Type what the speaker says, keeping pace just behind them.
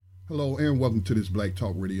Hello and welcome to this Black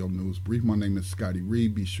Talk Radio News Brief. My name is Scotty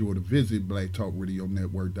Reed. Be sure to visit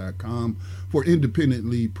blacktalkradionetwork.com for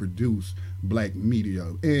independently produced black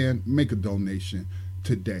media and make a donation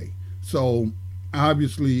today. So,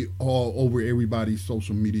 obviously, all over everybody's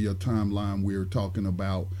social media timeline, we're talking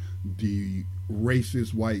about the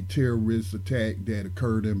racist white terrorist attack that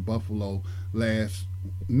occurred in Buffalo last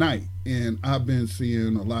night. And I've been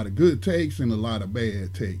seeing a lot of good takes and a lot of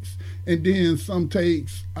bad takes. And then some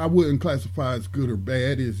takes I wouldn't classify as good or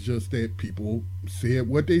bad. It's just that people said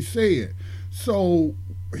what they said. So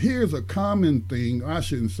here's a common thing. I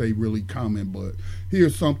shouldn't say really common, but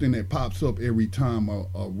here's something that pops up every time a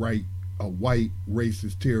white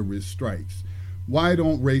racist terrorist strikes. Why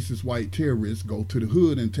don't racist white terrorists go to the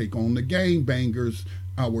hood and take on the gangbangers,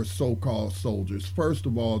 our so-called soldiers? First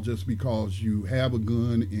of all, just because you have a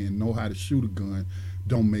gun and know how to shoot a gun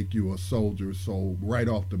don't make you a soldier. So right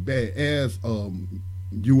off the bat, as a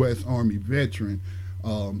U.S. Army veteran,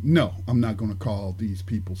 no, I'm not going to call these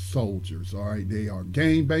people soldiers. All right, they are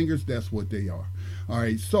gangbangers. That's what they are. All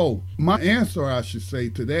right, so my answer, I should say,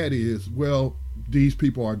 to that is, well, these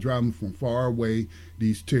people are driving from far away,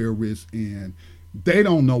 these terrorists, and they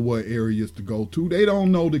don't know what areas to go to. They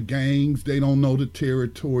don't know the gangs. They don't know the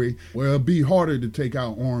territory. Well, it'd be harder to take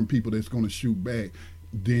out armed people that's going to shoot back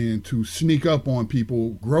than to sneak up on people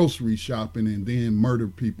grocery shopping and then murder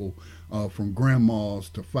people from grandmas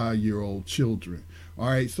to 5-year-old children. All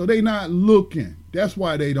right, so they not looking. That's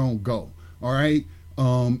why they don't go. All right.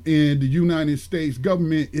 And the United States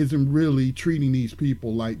government isn't really treating these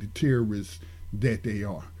people like the terrorists that they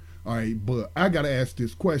are. All right, but I got to ask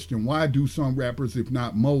this question. Why do some rappers, if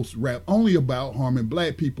not most, rap only about harming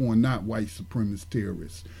black people and not white supremacist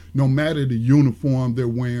terrorists, no matter the uniform they're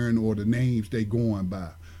wearing or the names they going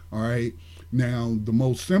by? All right. Now, the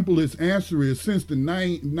most simplest answer is since the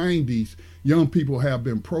 90s, young people have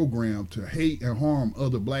been programmed to hate and harm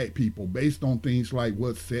other black people based on things like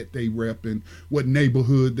what set they rep and what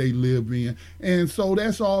neighborhood they live in. And so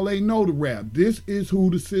that's all they know to rap. This is who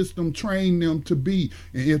the system trained them to be.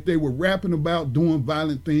 And if they were rapping about doing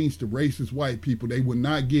violent things to racist white people, they would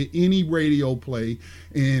not get any radio play,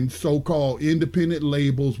 and so-called independent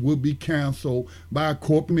labels would be canceled by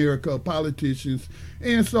corporate America, politicians,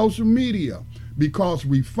 and social media. Because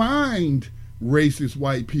refined racist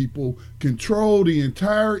white people control the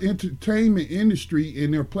entire entertainment industry in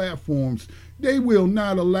their platforms, they will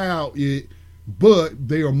not allow it, but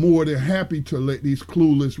they are more than happy to let these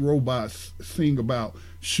clueless robots sing about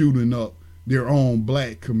shooting up their own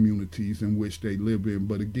black communities in which they live in.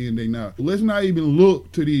 But again, they not. Let's not even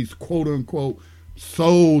look to these quote unquote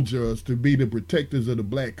soldiers to be the protectors of the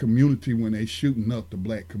black community when they shooting up the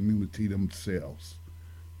black community themselves.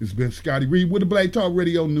 It's been Scotty Reed with the Black Talk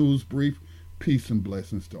Radio News Brief. Peace and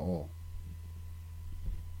blessings to all.